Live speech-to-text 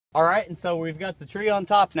All right, and so we've got the tree on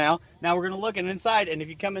top now. Now we're gonna look inside, and if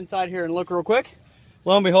you come inside here and look real quick,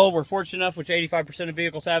 lo and behold, we're fortunate enough, which 85% of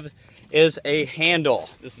vehicles have, is a handle.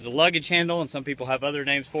 This is a luggage handle, and some people have other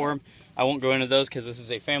names for them. I won't go into those because this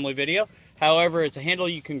is a family video. However, it's a handle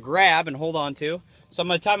you can grab and hold on to. So I'm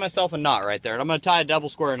gonna tie myself a knot right there, and I'm gonna tie a double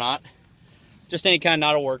square knot. Just any kind of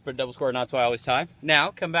knot will work, but double square knot's what I always tie.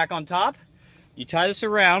 Now, come back on top. You tie this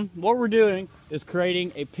around. What we're doing is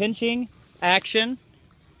creating a pinching action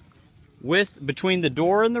between the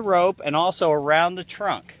door and the rope, and also around the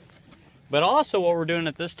trunk. But also what we're doing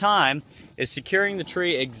at this time is securing the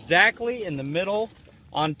tree exactly in the middle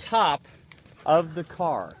on top of the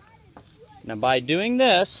car. Now by doing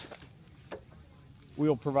this, we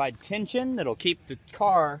will provide tension that'll keep the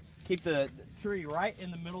tree right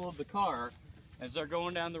in the middle of the car as they're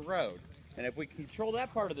going down the road. And if we control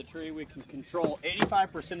that part of the tree, we can control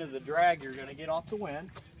 85% of the drag you're going to get off the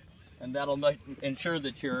wind, and that'll ensure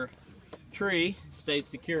that your tree stays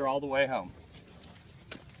secure all the way home.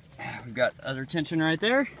 We've got other tension right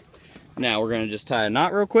there. Now we're going to just tie a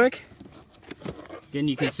knot real quick. Again,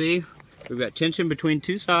 you can see we've got tension between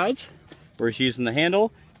two sides. We're just using the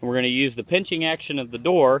handle, and we're going to use the pinching action of the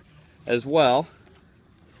door as well,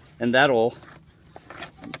 and that'll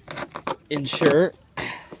ensure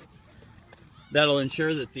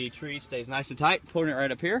that the tree stays nice and tight. Putting it right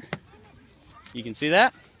up here, you can see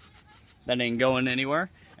that ain't going anywhere.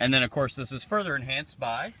 And then of course this is further enhanced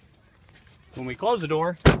by, when we close the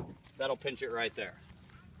door, that'll pinch it right there.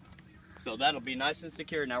 So that'll be nice and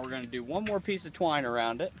secure. Now we're going to do one more piece of twine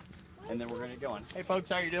around it, and then we're going to get going. Hey folks,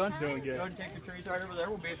 how you doing? Doing good. Go ahead and take your trees right over there.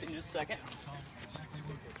 We'll be with you in just a second.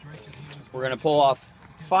 We're going to pull off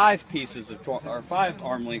 5 pieces of twine, or 5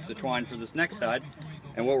 arm lengths of twine for this next side.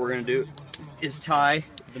 And what we're going to do is tie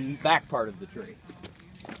the back part of the tree.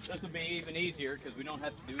 This will be even easier because we don't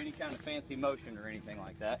have to do any kind of fancy motion or anything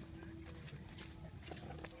like that.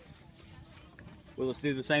 Well, let's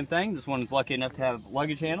do the same thing. This one's lucky enough to have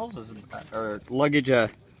luggage handles, or luggage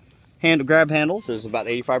grab handles, as about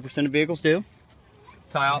 85% of vehicles do.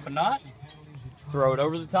 Tie off a knot, throw it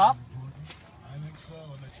over the top.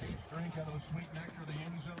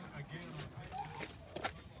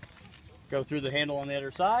 Go through the handle on the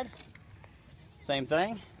other side. Same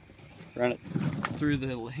thing. Run it through the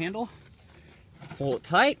little handle. Pull it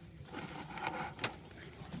tight.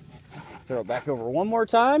 Throw it back over one more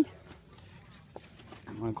time.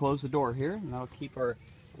 I'm going to close the door here, and that'll keep our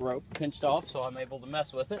rope pinched off so I'm able to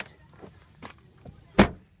mess with it.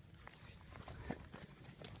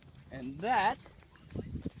 And that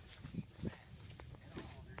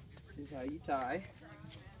is how you tie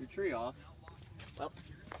your tree off. Well,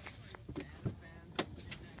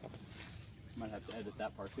 might have to edit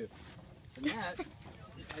that part too. And that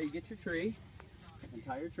is how you get your tree and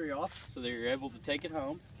tie your tree off so that you're able to take it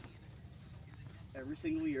home every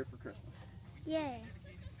single year for Christmas. Yay.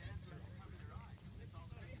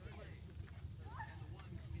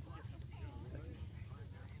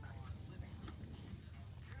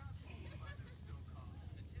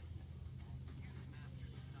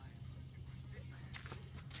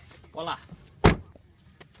 Voila.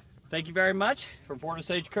 Thank you very much for Florida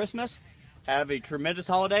Sage Christmas. Have a tremendous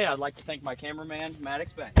holiday. I'd like to thank my cameraman,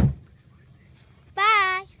 Maddox Bank.